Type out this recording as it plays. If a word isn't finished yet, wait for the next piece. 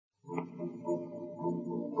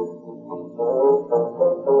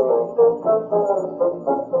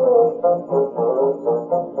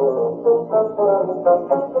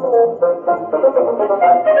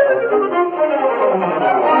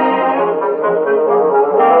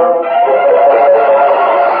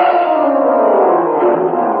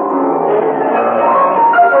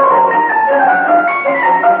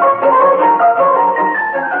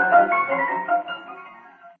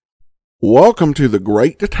Welcome to the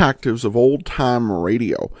Great Detectives of Old Time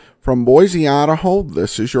Radio. From Boise, Idaho,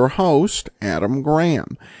 this is your host, Adam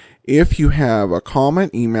Graham. If you have a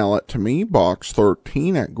comment, email it to me,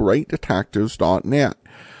 box13@greatdetectives.net.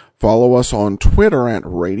 Follow us on Twitter at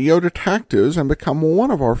Radio Detectives and become one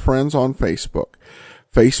of our friends on Facebook.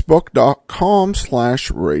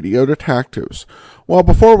 Facebook.com/Radio Detectives. Well,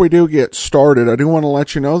 before we do get started, I do want to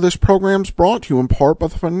let you know this program is brought to you in part by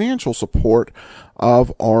the financial support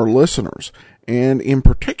of our listeners. And in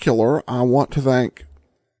particular, I want to thank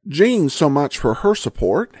Jean so much for her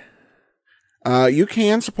support. You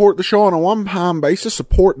can support the show on a one-time basis,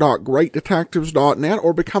 support.greatdetectives.net,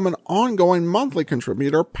 or become an ongoing monthly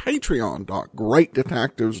contributor,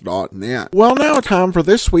 patreon.greatdetectives.net. Well, now time for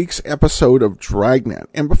this week's episode of Dragnet.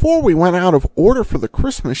 And before we went out of order for the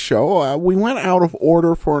Christmas show, we went out of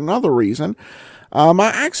order for another reason. I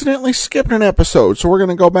accidentally skipped an episode, so we're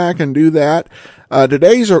going to go back and do that.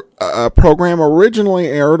 Today's program originally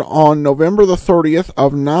aired on November the 30th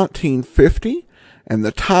of 1950. And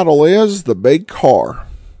the title is The Big Car.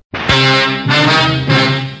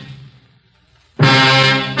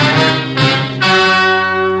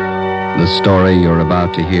 The story you're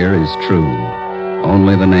about to hear is true.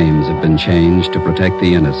 Only the names have been changed to protect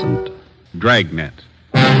the innocent. Dragnet.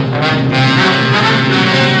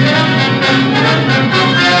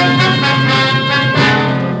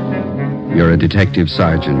 You're a detective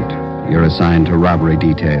sergeant. You're assigned to robbery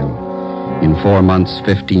detail. In 4 months,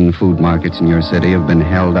 15 food markets in your city have been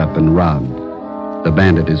held up and robbed. The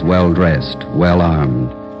bandit is well-dressed, well-armed.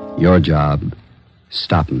 Your job,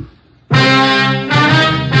 stop him.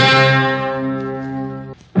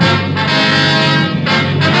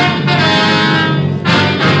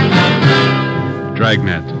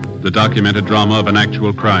 Dragnet, the documented drama of an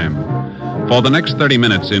actual crime. For the next 30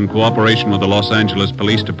 minutes, in cooperation with the Los Angeles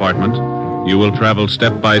Police Department, you will travel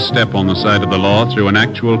step by step on the side of the law through an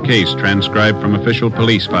actual case transcribed from official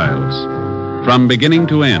police files. From beginning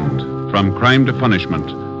to end, from crime to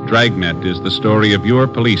punishment, Dragnet is the story of your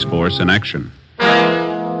police force in action.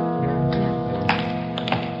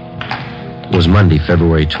 It was Monday,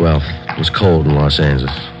 February 12th. It was cold in Los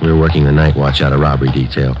Angeles. We were working the night watch out of robbery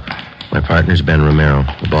detail. My partner's Ben Romero.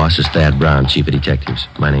 The boss is Thad Brown, chief of detectives.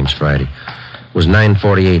 My name's Friday. It was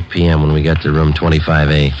 9:48 p.m. when we got to room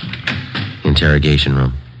 25A. Interrogation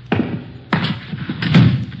room.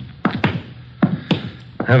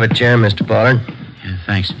 Have a chair, Mr. Pollard. Yeah,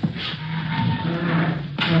 thanks.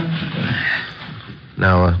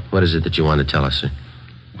 Now, what is it that you want to tell us, sir?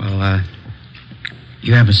 Well,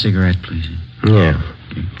 you have a cigarette, please? Yeah.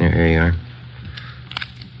 Here you are.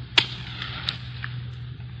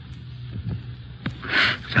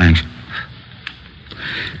 Thanks.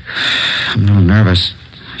 I'm a little nervous.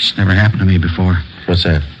 It's never happened to me before. What's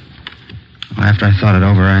that? Well, after I thought it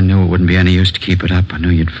over, I knew it wouldn't be any use to keep it up. I knew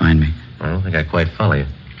you'd find me. I don't think I quite follow you. I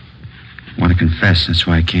want to confess. That's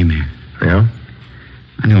why I came here. Yeah?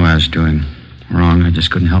 I knew I was doing wrong. I just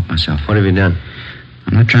couldn't help myself. What have you done?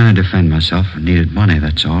 I'm not trying to defend myself. I needed money,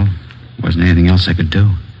 that's all. There wasn't anything else I could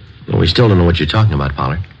do. Well, we still don't know what you're talking about,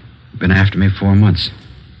 Pollard. Been after me 4 months.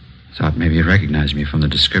 Thought maybe you'd recognize me from the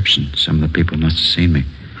description. Some of the people must have seen me.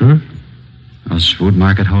 Those food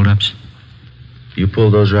market holdups? You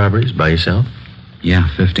pulled those robberies by yourself? Yeah,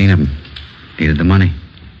 15 of them. Needed the money.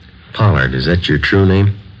 Pollard, is that your true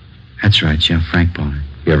name? That's right, yeah, Frank Pollard.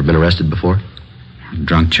 You ever been arrested before?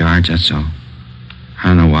 Drunk charge, that's all. I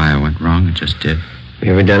don't know why I went wrong, I just did.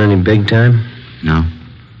 You ever done any big time? No.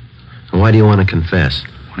 And why do you want to confess? I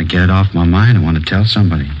want to get it off my mind. I want to tell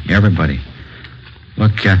somebody. Everybody.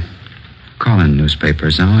 Look, call in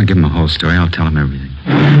newspapers now. I'll give them a whole story. I'll tell them everything.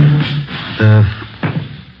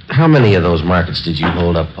 How many of those markets did you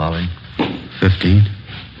hold up, Pollard? 15.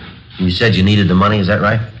 You said you needed the money, is that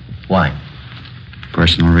right? Why?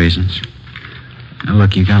 Personal reasons. Now,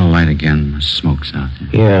 look, you got a light again. The smoke's out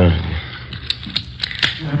there. Yeah.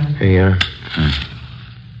 Here you are.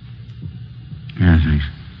 Yeah, thanks.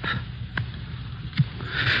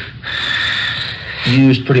 You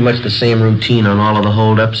used pretty much the same routine on all of the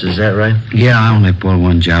holdups, is that right? Yeah, I only pull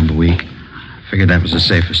one job a week. Figured that was the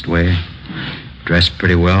safest way. Dressed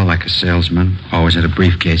pretty well, like a salesman. Always had a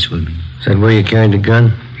briefcase with me. Is that where you carried the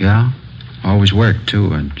gun? Yeah. Always worked,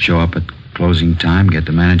 too. I'd show up at closing time, get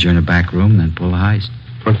the manager in the back room, then pull the heist.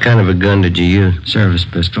 What kind of a gun did you use? Service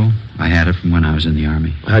pistol. I had it from when I was in the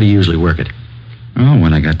Army. How do you usually work it? Well,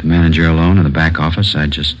 when I got the manager alone in the back office,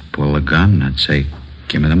 I'd just pull the gun and I'd say,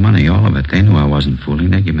 give me the money, all of it. They knew I wasn't fooling.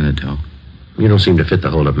 They'd give me the dough. You don't seem to fit the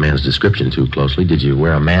hold-up man's description too closely. Did you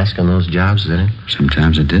wear a mask on those jobs, is that it?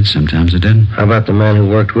 Sometimes I did, sometimes I didn't. How about the man who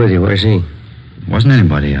worked with you? Where's he? Wasn't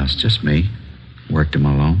anybody else, just me. Worked him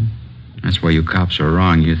alone. That's where you cops are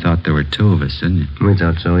wrong. You thought there were two of us, didn't you? We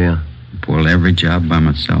thought so, yeah. Pulled every job by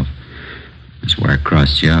myself. That's where I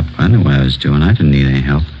crossed you up. I knew what I was doing. I didn't need any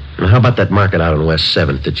help. Well, how about that market out on West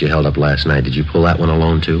 7th that you held up last night? Did you pull that one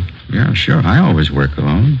alone, too? Yeah, sure. I always work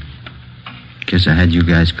alone. Guess I had you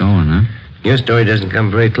guys going, huh? Your story doesn't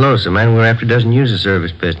come very close. The man we're after doesn't use a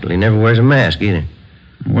service pistol. He never wears a mask, either.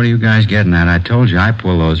 What are you guys getting at? I told you I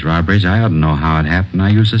pull those robberies. I ought to know how it happened. I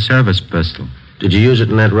use a service pistol. Did you use it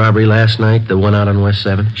in that robbery last night, the one out on West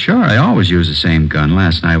 7th? Sure, I always use the same gun.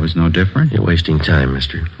 Last night was no different. You're wasting time,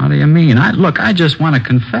 mister. What do you mean? I just want to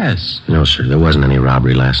confess. No, sir, there wasn't any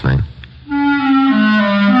robbery last night.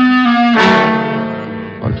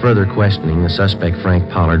 On further questioning, the suspect, Frank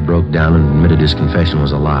Pollard, broke down and admitted his confession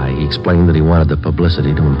was a lie. He explained that he wanted the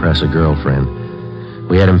publicity to impress a girlfriend.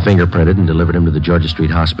 We had him fingerprinted and delivered him to the Georgia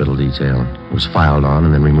Street Hospital detail. It was filed on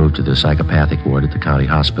and then removed to the psychopathic ward at the county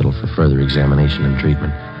hospital for further examination and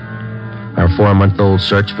treatment. Our 4-month-old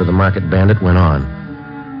search for the market bandit went on.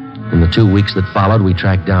 In the 2 weeks that followed, we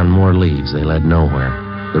tracked down more leads. They led nowhere.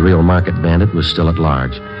 The real market bandit was still at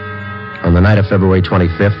large. On the night of February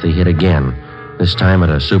 25th, he hit again, this time at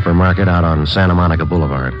a supermarket out on Santa Monica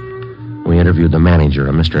Boulevard. We interviewed the manager,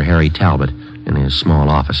 a Mr. Harry Talbot, in his small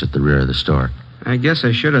office at the rear of the store. I guess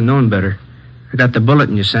I should have known better. I got the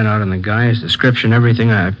bulletin you sent out on the guy, his description, everything.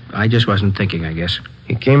 I just wasn't thinking, I guess.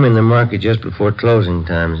 He came in the market just before closing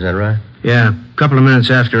time, is that right? Yeah, a couple of minutes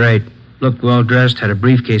after 8. Looked well-dressed, had a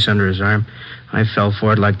briefcase under his arm. I fell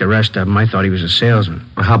for it like the rest of them. I thought he was a salesman.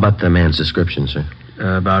 Well, how about the man's description, sir?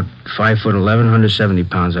 About 5'11", 170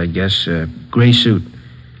 pounds, I guess. Gray suit.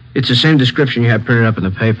 It's the same description you had printed up in the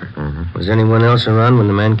paper. Mm-hmm. Was anyone else around when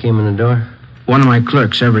the man came in the door? One of my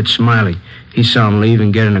clerks, Everett Smiley. He saw him leave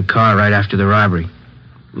and get in a car right after the robbery.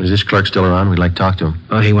 Is this clerk still around? We'd like to talk to him.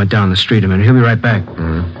 Oh, he went down the street a minute. He'll be right back.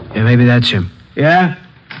 Mm-hmm. Yeah, maybe that's him. Yeah?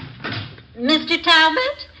 Mr.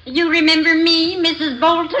 Talbot, you remember me, Mrs.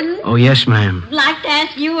 Bolton? Oh, yes, ma'am. I'd like to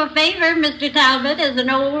ask you a favor, Mr. Talbot, as an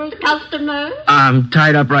old customer. I'm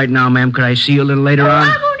tied up right now, ma'am. Could I see you a little later on?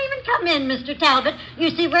 I won't even come in, Mr. Talbot. You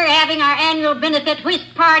see, we're having our annual benefit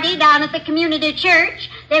whist party down at the community church.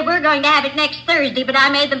 They were going to have it next Thursday, but I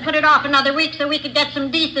made them put it off another week so we could get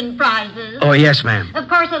some decent prizes. Oh, yes, ma'am. Of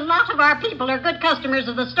course, a lot of our people are good customers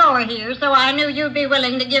of the store here, so I knew you'd be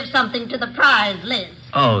willing to give something to the prize list.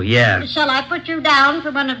 Oh, yeah. Shall I put you down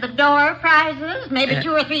for one of the door prizes? Maybe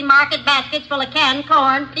 2 or 3 market baskets full of canned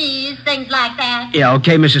corn, peas, things like that. Yeah,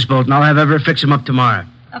 okay, Mrs. Bolton. I'll have Everett fix them up tomorrow.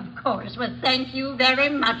 Of course. Well, thank you very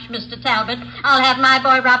much, Mr. Talbot. I'll have my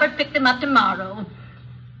boy Robert pick them up tomorrow.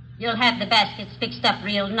 You'll have the baskets fixed up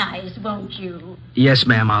real nice, won't you? Yes,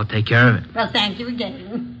 ma'am. I'll take care of it. Well, thank you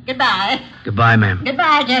again. Goodbye. Goodbye, ma'am.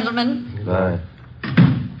 Goodbye, gentlemen. Goodbye.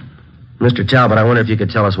 Mr. Talbot, I wonder if you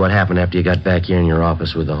could tell us what happened after you got back here in your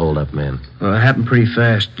office with the hold-up man. Well, it happened pretty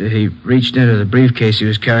fast. He reached into the briefcase he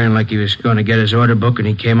was carrying like he was going to get his order book, and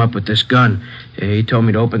he came up with this gun. He told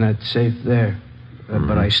me to open that safe there.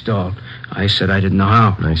 But I stalled. I said I didn't know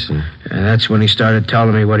how. I see. And that's when he started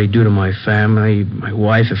telling me what he'd do to my family, my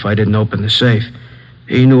wife, if I didn't open the safe.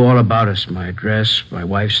 He knew all about us, my address, my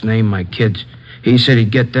wife's name, my kids. He said he'd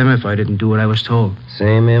get them if I didn't do what I was told.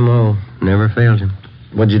 Same M.O. Never failed him.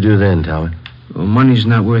 What'd you do then, Talbot? Well, money's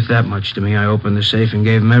not worth that much to me. I opened the safe and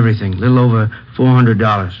gave him everything. A little over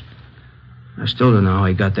 $400. I still don't know how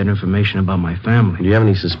he got that information about my family. Do you have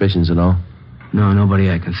any suspicions at all? No, nobody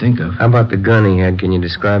I can think of. How about the gun he had? Can you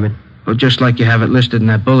describe it? Well, just like you have it listed in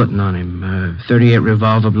that bulletin on him. 38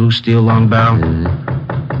 revolver, blue steel, long barrel.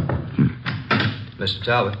 Mr.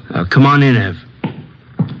 Talbot. Come on in, Ev.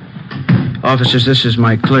 Officers, this is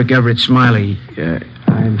my clerk, Everett Smiley.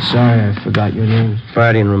 I'm sorry I forgot your name.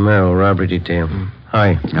 Friday and Romero, robbery detail.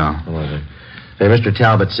 Hi. No. Hello there. Hey, Mr.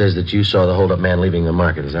 Talbot says that you saw the hold-up man leaving the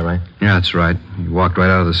market. Is that right? Yeah, that's right. He walked right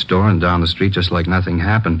out of the store and down the street just like nothing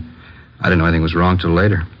happened. I didn't know anything was wrong till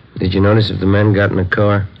later. Did you notice if the men got in a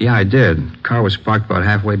car? Yeah, I did. Car was parked about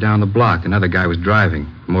halfway down the block. Another guy was driving.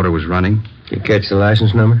 Motor was running. Did you catch the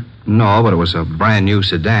license number? No, but it was a brand new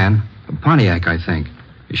sedan. A Pontiac, I think.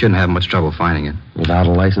 You shouldn't have much trouble finding it. Without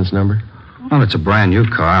a license number? Well, it's a brand new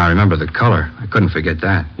car. I remember the color. I couldn't forget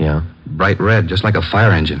that. Yeah? Bright red, just like a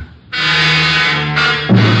fire engine.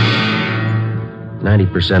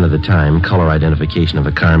 90% of the time, color identification of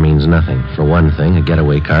a car means nothing. For one thing, a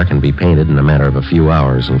getaway car can be painted in a matter of a few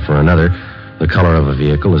hours, and for another, the color of a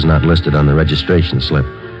vehicle is not listed on the registration slip.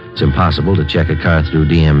 It's impossible to check a car through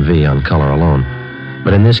DMV on color alone.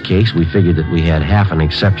 But in this case, we figured that we had half an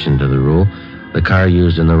exception to the rule. The car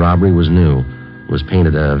used in the robbery was new, was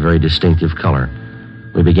painted a very distinctive color.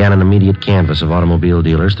 We began an immediate canvass of automobile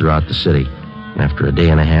dealers throughout the city. After a day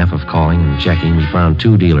and a half of calling and checking, we found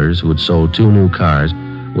 2 dealers who had sold 2 new cars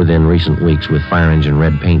within recent weeks with fire engine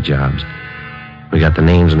red paint jobs. We got the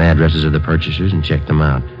names and addresses of the purchasers and checked them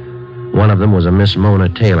out. One of them was a Miss Mona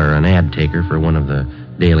Taylor, an ad taker for one of the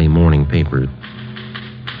daily morning papers.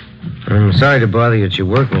 I'm sorry to bother you at your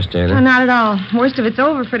work, Miss Taylor. No, not at all. Most of it's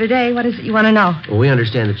over for today. What is it you want to know? Well, we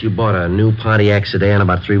understand that you bought a new Pontiac sedan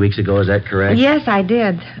about 3 weeks ago. Is that correct? Yes, I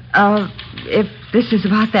did. If this is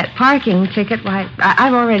about that parking ticket, why,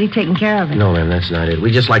 I've already taken care of it. No, ma'am, that's not it.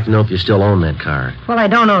 We'd just like to know if you still own that car. Well, I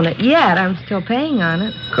don't own it yet. I'm still paying on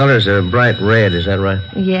it. Color's a bright red, is that right?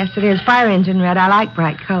 Yes, it is. Fire engine red. I like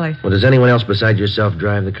bright colors. Well, does anyone else besides yourself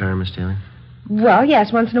drive the car, Miss Taylor? Well,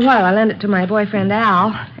 yes, once in a while. I lend it to my boyfriend,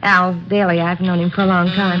 Al. Al Daly. I've known him for a long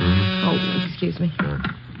time. Oh, excuse me.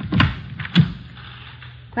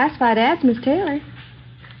 Classified ads, Miss Taylor.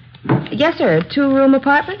 Yes, sir. A 2-room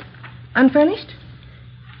apartment? Unfurnished?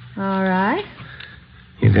 All right.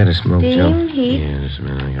 You got a smoke, Joe? Steam, heat, Yeah, just a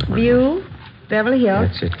minute. I got one. view, Beverly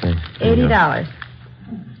Hills. That's it, thanks. $80.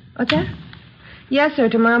 What's that? Yes, sir.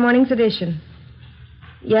 Tomorrow morning's edition.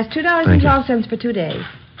 Yes, $2.12 for 2 days.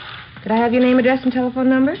 Could I have your name, address, and telephone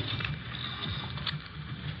number?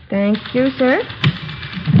 Thank you, sir.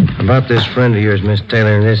 About this friend of yours, Miss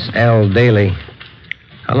Taylor, this Al Daly.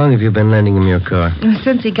 How long have you been lending him your car?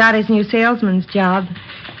 Since he got his new salesman's job.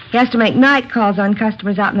 He has to make night calls on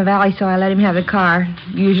customers out in the valley, so I let him have the car,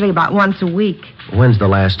 usually about once a week. When's the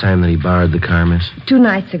last time that he borrowed the car, miss? 2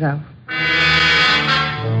 nights ago.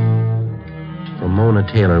 From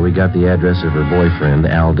Mona Taylor, we got the address of her boyfriend,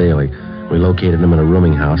 Al Daly. We located him in a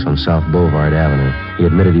rooming house on South Boulevard Avenue. He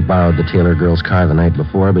admitted he borrowed the Taylor girl's car the night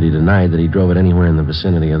before, but he denied that he drove it anywhere in the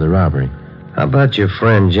vicinity of the robbery. How about your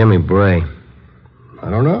friend, Jimmy Bray? I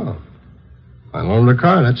don't know. I loaned him the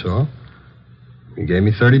car, that's all. He gave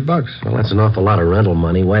me $30. Well, that's an awful lot of rental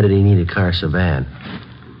money. Why did he need a car so bad?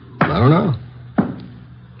 I don't know.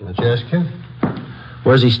 Why don't you ask him?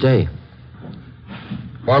 Where's he stay?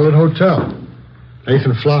 Bartlett Hotel. 8th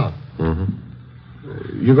and Flower. Mm-hmm.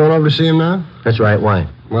 You going over to see him now? That's right. Why?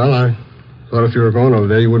 Well, I thought if you were going over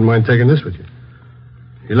there, you wouldn't mind taking this with you.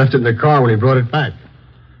 He left it in the car when he brought it back.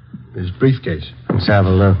 His briefcase. Let's have a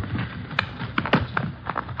look.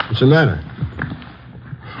 What's the matter?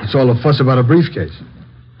 What's all the fuss about a briefcase?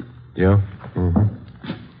 Joe?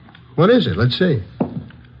 Mm-hmm. What is it? Let's see.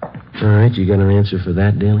 All right, you got an answer for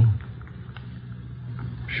that, Daly?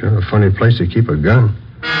 Sure a funny place to keep a gun.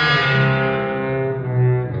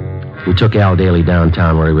 We took Al Daly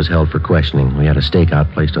downtown where he was held for questioning. We had a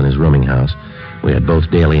stakeout placed on his rooming house. We had both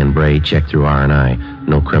Daly and Bray checked through R&I.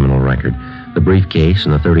 No criminal record. The briefcase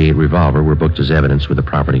and the .38 revolver were booked as evidence with the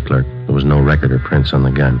property clerk. There was no record or prints on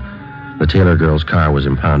the gun. The Taylor girl's car was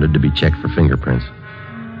impounded to be checked for fingerprints.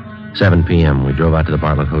 7 p.m., we drove out to the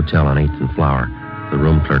Bartlett Hotel on 8th and Flower. The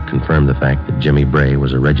room clerk confirmed the fact that Jimmy Bray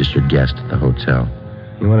was a registered guest at the hotel.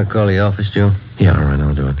 You want to call the office, Joe? Yeah, all right,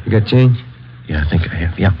 I'll do it. You got change? Yeah, I think I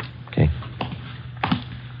have. Yeah, okay.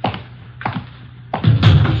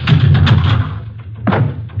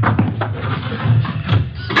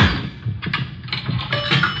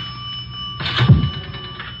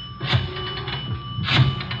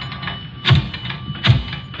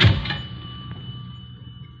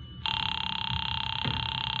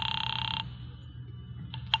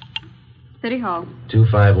 City Hall.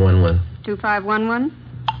 2511. 2511.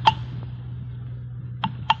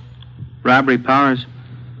 Robbery Powers.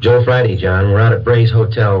 Joe Friday, John. We're out at Bray's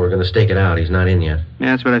Hotel. We're going to stake it out. He's not in yet. Yeah,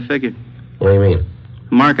 that's what I figured. What do you mean?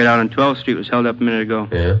 The market out on 12th Street was held up a minute ago.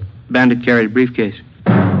 Yeah? Bandit carried a briefcase.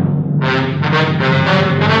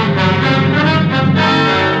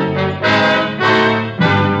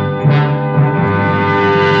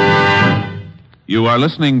 You are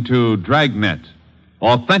listening to Dragnet,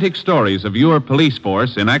 authentic stories of your police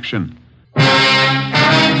force in action.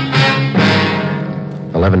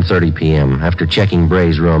 11:30 p.m. After checking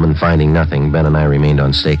Bray's room and finding nothing, Ben and I remained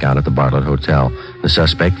on stakeout at the Bartlett Hotel. The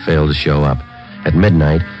suspect failed to show up. At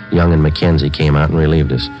midnight, Young and McKenzie came out and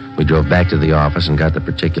relieved us. We drove back to the office and got the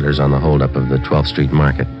particulars on the holdup of the 12th Street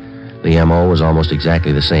Market. The M.O. was almost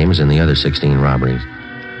exactly the same as in the other 16 robberies.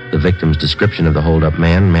 The victim's description of the holdup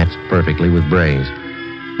man matched perfectly with Bray's.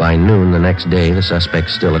 By noon the next day, the suspect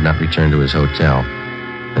still had not returned to his hotel.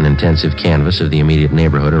 An intensive canvass of the immediate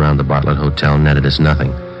neighborhood around the Bartlett Hotel netted us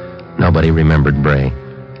nothing. Nobody remembered Bray.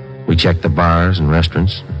 We checked the bars and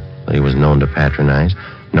restaurants that he was known to patronize.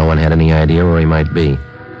 No one had any idea where he might be.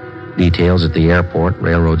 Details at the airport,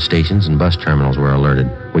 railroad stations, and bus terminals were alerted.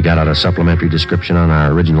 We got out a supplementary description on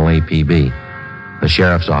our original APB. The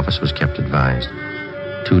sheriff's office was kept advised.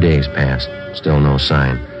 2 days passed. Still no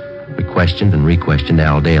sign. We questioned and re-questioned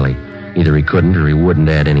Al Daly. Either he couldn't or he wouldn't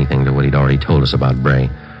add anything to what he'd already told us about Bray.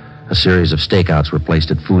 A series of stakeouts were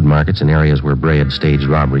placed at food markets in areas where Bray had staged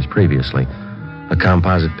robberies previously. A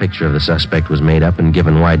composite picture of the suspect was made up and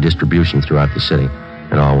given wide distribution throughout the city.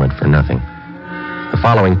 It all went for nothing. The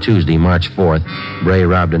following Tuesday, March 4th, Bray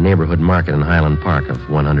robbed a neighborhood market in Highland Park of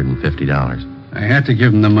 $150. I had to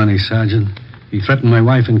give him the money, Sergeant. He threatened my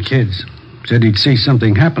wife and kids. Said he'd see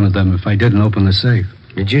something happen to them if I didn't open the safe.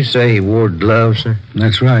 Did you say he wore gloves, sir?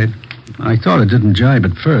 That's right. I thought it didn't jibe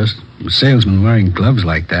at first. A salesman wearing gloves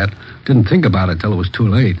like that. Didn't think about it till it was too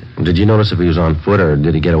late. Did you notice if he was on foot or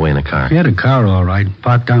did he get away in a car? He had a car, all right,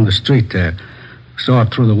 parked down the street there. Saw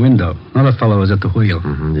it through the window. Another fellow was at the wheel.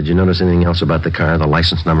 Mm-hmm. Did you notice anything else about the car? The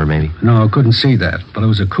license number, maybe? No, I couldn't see that. But it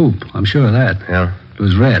was a coupe. I'm sure of that. Yeah? It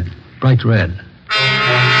was red. Bright red.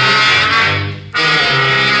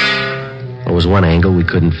 There was one angle we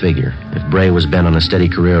couldn't figure. If Bray was bent on a steady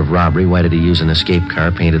career of robbery, why did he use an escape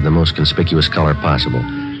car painted the most conspicuous color possible?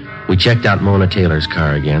 We checked out Mona Taylor's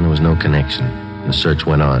car again. There was no connection. The search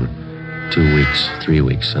went on. 2 weeks, 3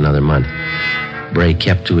 weeks, another month. Bray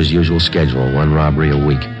kept to his usual schedule, one robbery a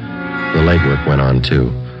week. The legwork went on,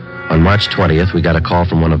 too. On March 20th, we got a call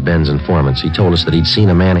from one of Ben's informants. He told us that he'd seen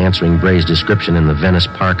a man answering Bray's description in the Venice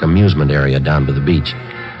Park amusement area down by the beach.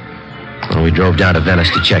 Well, we drove down to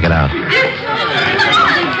Venice to check it out.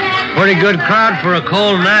 Pretty good crowd for a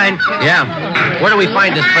cold night. Yeah. Where do we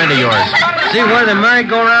find this friend of yours? See where the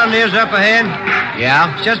merry-go-round is up ahead?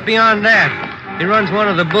 Yeah? It's just beyond that. He runs one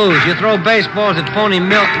of the booths. You throw baseballs at phony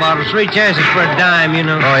milk bottles, 3 chances for a dime, you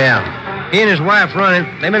know. Oh, yeah. He and his wife run it.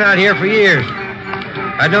 They've been out here for years.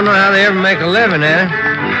 I don't know how they ever make a living at it.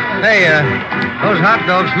 Hey, those hot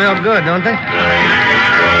dogs smell good, don't they?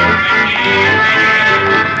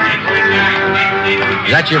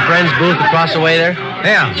 Is that your friend's booth across the way there?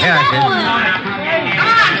 Yeah, I see. Come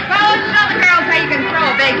on, fellas. Show the girls how you can throw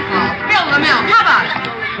a baseball. Spill the milk. How about it?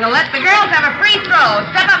 We'll let the girls have a free throw.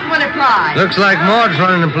 Step up and win a prize. Looks like Maud's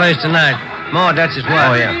running the place tonight. Maud, that's his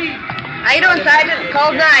wife. Oh, yeah. How you doing, Sergeant?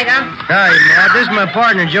 Cold night, huh? Hi, Maud. This is my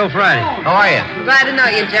partner, Joe Friday. How are you? Glad to know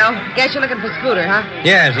you, Joe. Guess you're looking for Scooter, huh?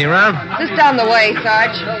 Yeah, is he around? Just down the way,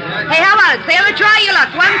 Sarge. Hey, how about it? Sailor, try your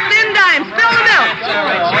luck. 1 thin dime. Spill the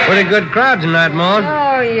milk. Pretty good crowd tonight, Maud.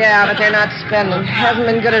 Oh, yeah, but they're not spending. Hasn't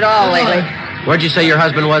been good at all lately. Where'd you say your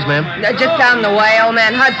husband was, ma'am? Just down the way. Old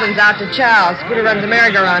man Hudson's out to chow. Scooter runs a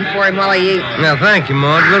merry-go-round for him while he eats. Well, thank you,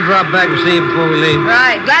 Maud. We'll drop back and see you before we leave.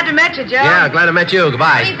 Right. Glad to meet you, Joe. Yeah, glad to meet you.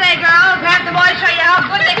 Goodbye. What do you say, girls? Have the boys show you how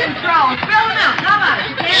good they can throw. Spill the milk. How about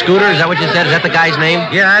it? Scooter, is that what you said? Is that the guy's name?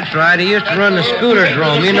 Yeah, that's right. He used to run the scooter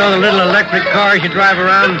drome. You know the little electric cars you drive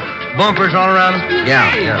around, bumpers all around them?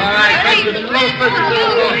 Yeah. All right, back to the close Murphy,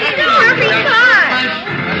 come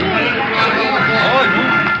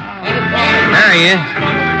There he is.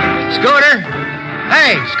 Scooter?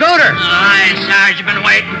 Hey, Scooter! Hi, Sarge. I've been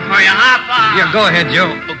waiting for you. Hop on. Yeah, go ahead,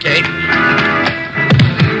 Joe. Okay.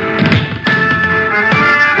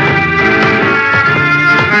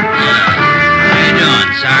 How you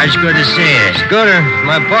doing, Sarge? Good to see you. Scooter,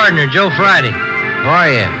 my partner, Joe Friday. How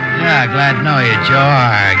are you? Yeah, glad to know you, Joe.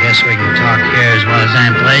 I guess we can talk here as well as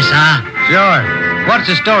any place, huh? Sure. What's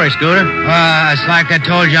the story, Scooter? It's like I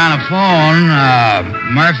told you on the phone.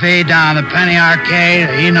 Murphy down at the Penny Arcade,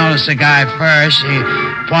 he noticed the guy first. He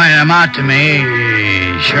pointed him out to me.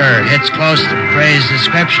 He sure hits close to Bray's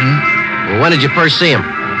description. Well, when did you first see him?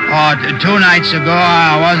 Oh, 2 nights ago.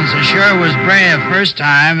 I wasn't so sure it was Bray the first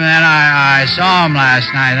time. And then I saw him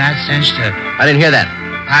last night. That cinched it. I didn't hear that.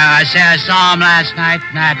 I say I saw him last night.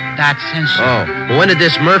 That cinched it. Oh. Well, when did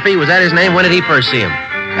this Murphy, was that his name? When did he first see him?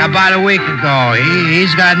 About a week ago.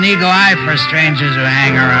 He's got an eagle eye for strangers who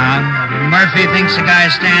hang around. Murphy thinks the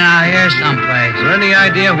guy's staying out here someplace. Is there any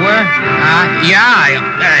idea where? Yeah.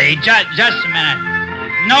 Hey, just a minute.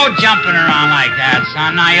 No jumping around like that,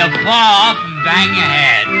 son. Now you'll fall off and bang your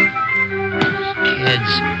head.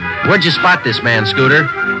 Kids. Where'd you spot this man, Scooter?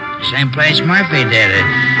 Same place Murphy did it.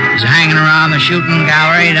 He's hanging around the shooting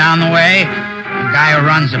gallery down the way. The guy who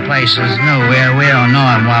runs the place is new. We don't know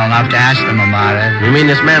him well enough to ask him about it. You mean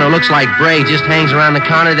this man who looks like Bray just hangs around the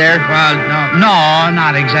counter there? Well, no,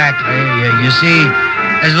 not exactly. You see,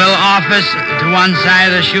 there's a little office to one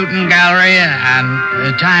side of the shooting gallery, and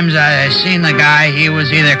the times I seen the guy, he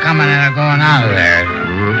was either coming in or going out of there.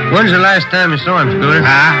 Mm-hmm. When's the last time you saw him, Scooter?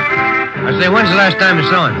 Huh? I say, when's the last time you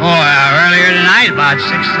saw him? Oh, earlier tonight, about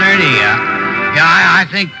 6:30. Yeah, I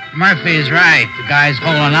think Murphy's right. The guy's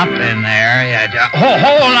holding up in there. Yeah, hold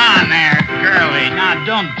on there, girlie. Now,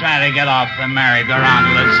 don't try to get off the merry-go-round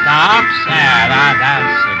till it stops. Yeah,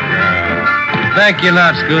 that's a girl. Thank you a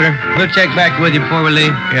lot, Scooter. We'll check back with you before we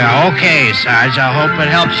leave. Yeah, okay, Sarge. I hope it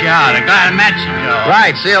helps you out. I'm glad I met you, Joe.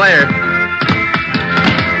 Right, see you later.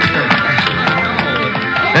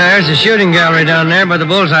 There's the shooting gallery down there by the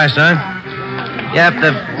bullseye, son. Yeah, if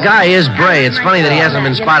the guy is Bray, it's funny that he hasn't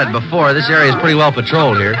been spotted before. This area is pretty well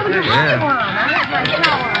patrolled here. Yeah.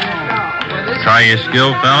 Try your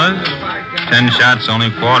skill, fellas. 10 shots,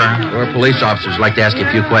 only quarter. We're police officers. Like to ask you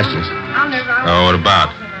a few questions. Oh, what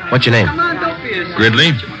about? What's your name?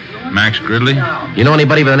 Gridley. Max Gridley. You know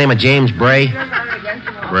anybody by the name of James Bray?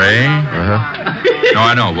 Bray? Uh-huh. No,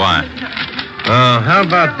 I don't. Why? How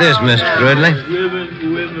about this, Mr. Gridley?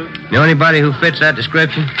 Know anybody who fits that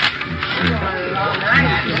description?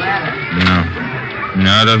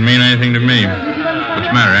 No, it doesn't mean anything to me. What's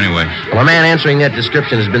the matter, anyway? Well, a man answering that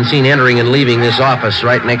description has been seen entering and leaving this office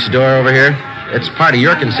right next door over here. It's part of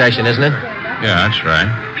your concession, isn't it? Yeah, that's right.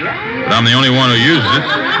 But I'm the only one who uses it.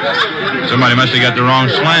 Somebody must have got the wrong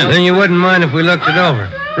slant. Then you wouldn't mind if we looked it over.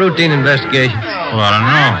 Routine investigation. Well, I don't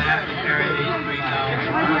know.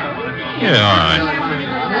 Yeah, all right.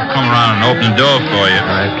 I'll come around and open the door for you.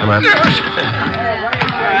 All right, come on.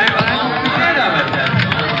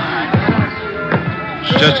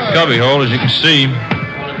 It's just a cubby hole, as you can see.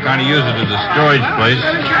 Kind of use it as a storage place.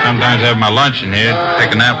 Sometimes have my lunch in here.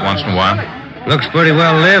 Take a nap once in a while. Looks pretty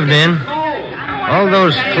well lived in. All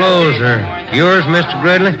those clothes are yours, Mr.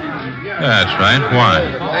 Gridley? Yeah, that's right. Why?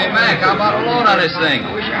 Hey, Mac, how about a load on this thing?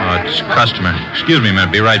 Oh, it's a customer. Excuse me a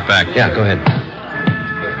minute. Be right back. Yeah, go ahead.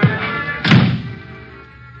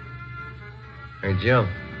 Hey, Joe.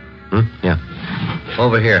 Yeah.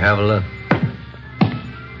 Over here, have a look.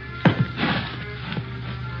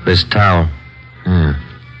 This towel. Yeah.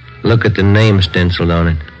 Look at the name stenciled on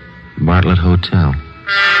it. Bartlett Hotel.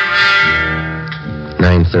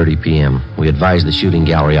 9:30 p.m. We advised the shooting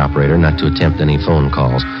gallery operator not to attempt any phone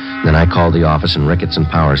calls. Then I called the office, and Ricketts and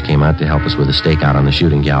Powers came out to help us with a stakeout on the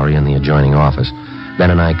shooting gallery and the adjoining office. Ben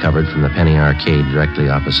and I covered from the Penny Arcade directly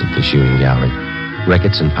opposite the shooting gallery.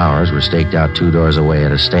 Ricketts and Powers were staked out 2 doors away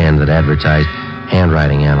at a stand that advertised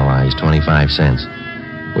handwriting analyzed, 25 cents.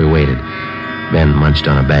 We waited. Ben munched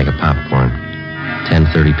on a bag of popcorn.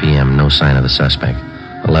 10:30 p.m., no sign of the suspect.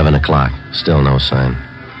 11 o'clock, still no sign.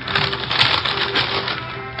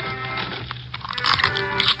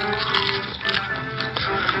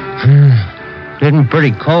 Getting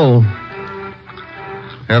pretty cold.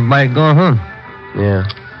 Everybody going home? Yeah.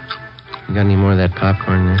 You got any more of that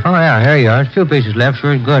popcorn there? Oh, yeah, here you are. There's 2 pieces left.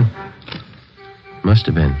 Very good. Must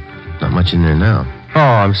have been. Not much in there now. Oh,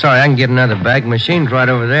 I'm sorry. I can get another bag. Machine's right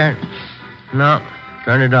over there. No,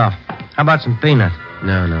 turn it off. How about some peanuts?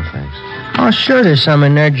 No, thanks. Oh, sure there's some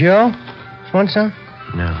in there, Joe. Want some?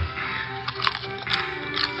 No.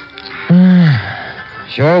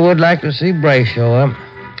 Sure would like to see Bray show up.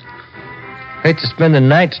 Hate to spend the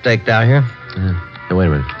night staked out here. Hey, wait a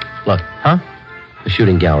minute. Look. Huh? The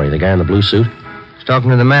shooting gallery. The guy in the blue suit? He's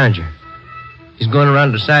talking to the manager. He's going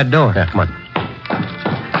around the side door. Yeah, come on.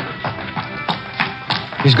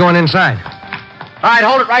 He's going inside. All right,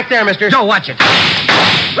 hold it right there, mister. Joe, watch it.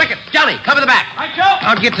 Ricketts, Johnny, cover the back. Hi, Joe.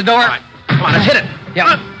 I'll get the door. All right. Come on, let's hit it.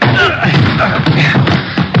 Yeah.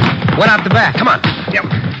 What out the back? Come on. Yep.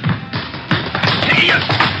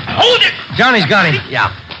 Hold it. Johnny's got him.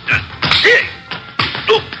 Yeah.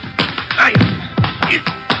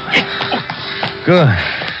 Good.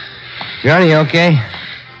 Johnny, okay?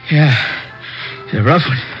 Yeah. It's a rough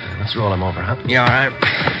one. Let's roll him over, huh? Yeah, all right.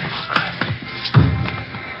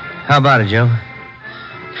 How about it, Joe?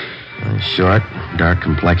 Short, dark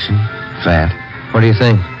complexion, fat. What do you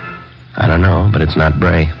think? I don't know, but it's not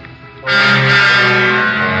Bray.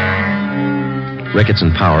 Ricketts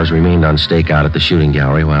and Powers remained on stakeout at the shooting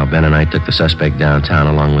gallery while Ben and I took the suspect downtown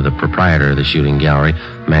along with the proprietor of the shooting gallery,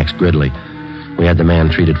 Max Gridley. We had the man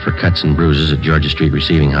treated for cuts and bruises at Georgia Street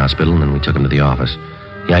Receiving Hospital, and then we took him to the office.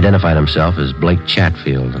 He identified himself as Blake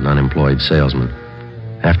Chatfield, an unemployed salesman.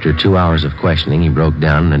 After 2 hours of questioning, he broke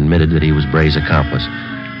down and admitted that he was Bray's accomplice.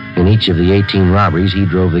 In each of the 18 robberies, he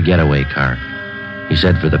drove the getaway car. He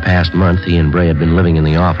said for the past month, he and Bray had been living in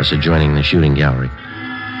the office adjoining the shooting gallery.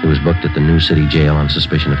 He was booked at the New City Jail on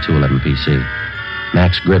suspicion of 211 PC.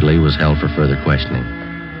 Max Gridley was held for further questioning.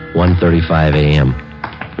 1:35 a.m.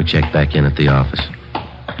 We checked back in at the office.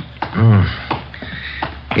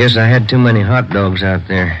 Guess I had too many hot dogs out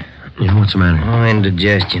there. Yeah, what's the matter? Oh,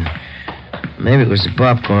 indigestion. Maybe it was the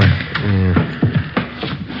popcorn. Yeah.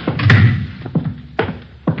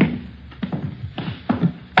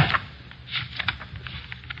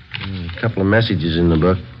 A couple of messages in the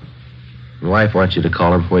book. Your wife wants you to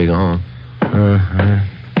call her before you go home. Uh-huh.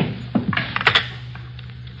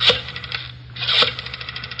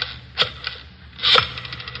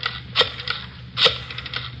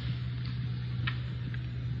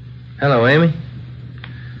 Hello, Amy?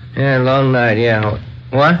 Yeah, long night, yeah.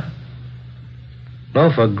 What?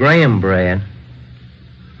 Loaf of graham bread.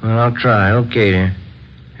 Well, I'll try. Okay, dear.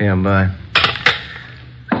 Here, bye.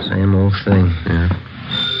 Same old thing. Yeah.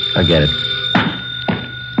 I get it.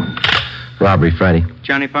 Robbery Friday.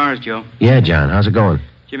 Johnny Powers, Joe. Yeah, John. How's it going?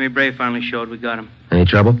 Jimmy Bray finally showed. We got him. Any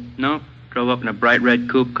trouble? No. Drove up in a bright red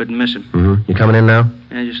coupe. Couldn't miss him. Mm-hmm. You coming in now?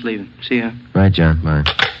 Yeah, just leaving. See ya. Right, John. Bye.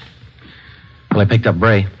 Well, I picked up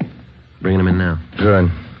Bray. Bringing him in now. Good.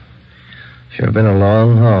 Sure been a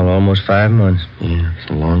long haul. Almost 5 months. Yeah, it's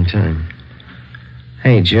a long time.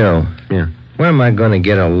 Hey, Joe. Yeah? Where am I going to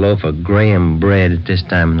get a loaf of graham bread at this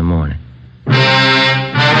time in the morning?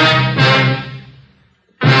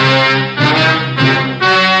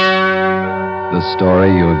 The story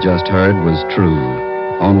you have just heard was true.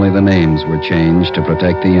 Only the names were changed to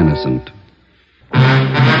protect the innocent.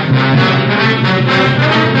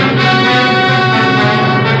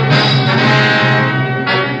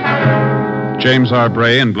 James R.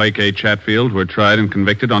 Bray and Blake A. Chatfield were tried and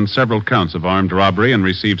convicted on several counts of armed robbery and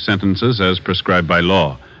received sentences as prescribed by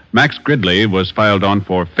law. Max Gridley was filed on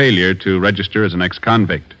for failure to register as an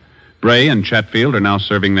ex-convict. Bray and Chatfield are now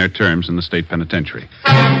serving their terms in the state penitentiary.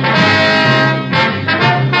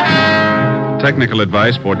 Technical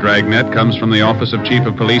advice for Dragnet comes from the Office of Chief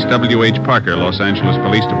of Police W.H. Parker, Los Angeles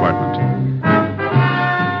Police Department.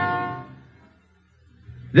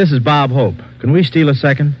 This is Bob Hope. Can we steal a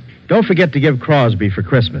second? Don't forget to give Crosby for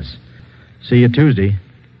Christmas. See you Tuesday.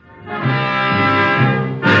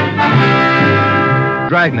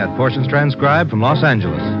 Dragnet, portions transcribed from Los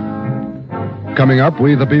Angeles. Coming up,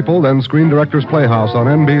 We the People, then Screen Directors Playhouse on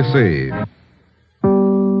NBC.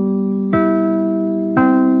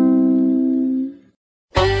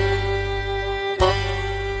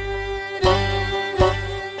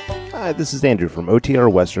 Hi, this is Andrew from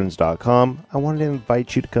OTRWesterns.com. I wanted to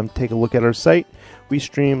invite you to come take a look at our site. We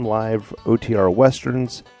stream live OTR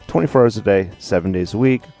Westerns 24 hours a day, 7 days a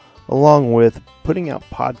week, along with putting out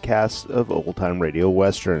podcasts of old-time radio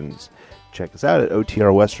westerns. Check us out at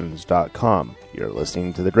OTRWesterns.com. You're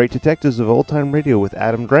listening to The Great Detectives of Old-Time Radio with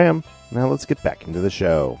Adam Graham. Now let's get back into the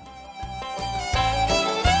show.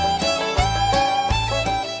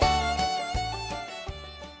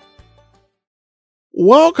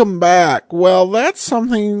 Welcome back. Well, that's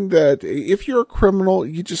something that if you're a criminal,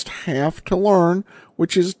 you just have to learn,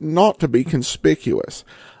 which is not to be conspicuous.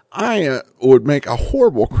 I would make a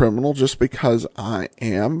horrible criminal just because I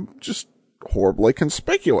am just horribly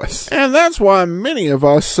conspicuous. And that's why many of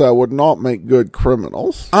us would not make good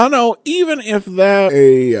criminals. I know, even if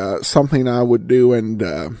that something I would do, and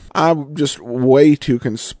I'm just way too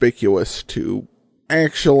conspicuous to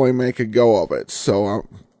actually make a go of it. So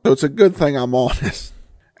it's a good thing I'm honest.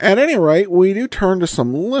 At any rate, we do turn to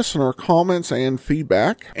some listener comments and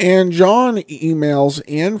feedback. And John emails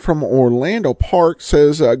in from Orlando Park,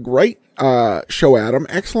 says, great show, Adam.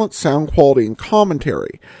 Excellent sound quality and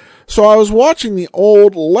commentary. So I was watching the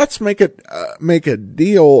old Let's Make a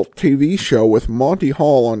Deal TV show with Monty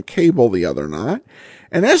Hall on cable the other night.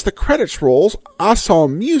 And as the credits rolls, I saw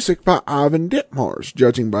music by Ivan Ditmars.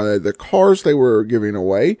 Judging by the cars they were giving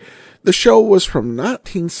away, the show was from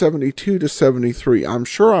 1972 to 73. I'm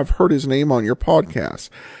sure I've heard his name on your podcast.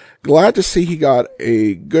 Glad to see he got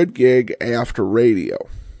a good gig after radio.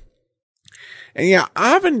 And yeah,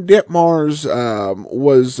 Ivan Ditmars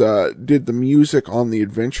did the music on The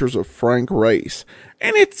Adventures of Frank Race.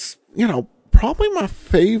 And it's, probably my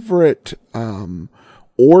favorite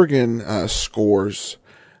organ scores.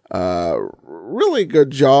 Really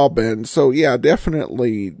good job. And so, yeah,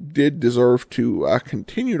 definitely did deserve to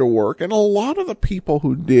continue to work. And a lot of the people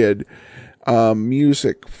who did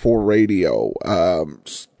music for radio,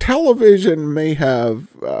 television may have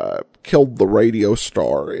killed the radio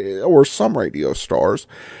star, or some radio stars,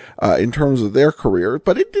 in terms of their career,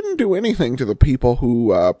 but it didn't do anything to the people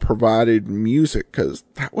who provided music, because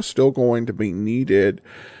that was still going to be needed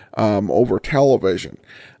over television.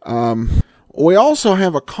 We also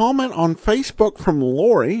have a comment on Facebook from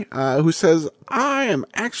Lori, who says, I am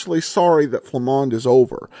actually sorry that Flamande is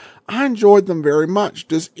over. I enjoyed them very much.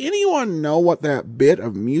 Does anyone know what that bit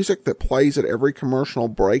of music that plays at every commercial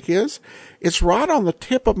break is? It's right on the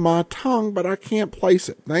tip of my tongue, but I can't place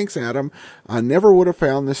it. Thanks, Adam. I never would have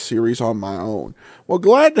found this series on my own. Well,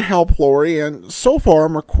 glad to help, Lori, and so far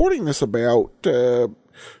I'm recording this about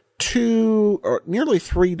nearly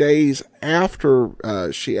 3 days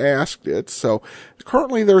after she asked it. So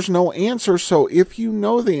currently there's no answer. So if you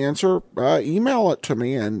know the answer, email it to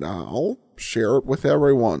me and I'll share it with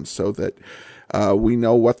everyone so that we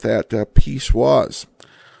know what that piece was.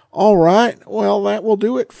 All right. Well, that will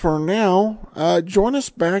do it for now. Join us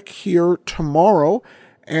back here tomorrow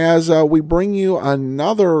as we bring you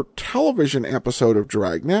another television episode of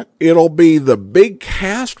Dragnet. It'll be the big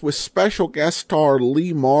cast with special guest star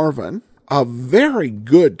Lee Marvin. A very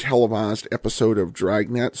good televised episode of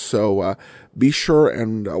Dragnet, so be sure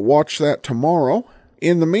and watch that tomorrow.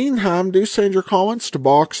 In the meantime, do send your comments to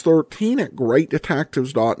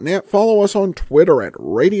box13@greatdetectives.net. Follow us on Twitter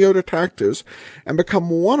 @Radio Detectives and become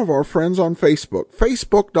one of our friends on Facebook,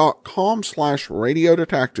 facebook.com/Radio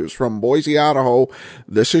Detectives. From Boise, Idaho,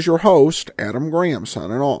 this is your host, Adam Graham,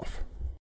 signing off.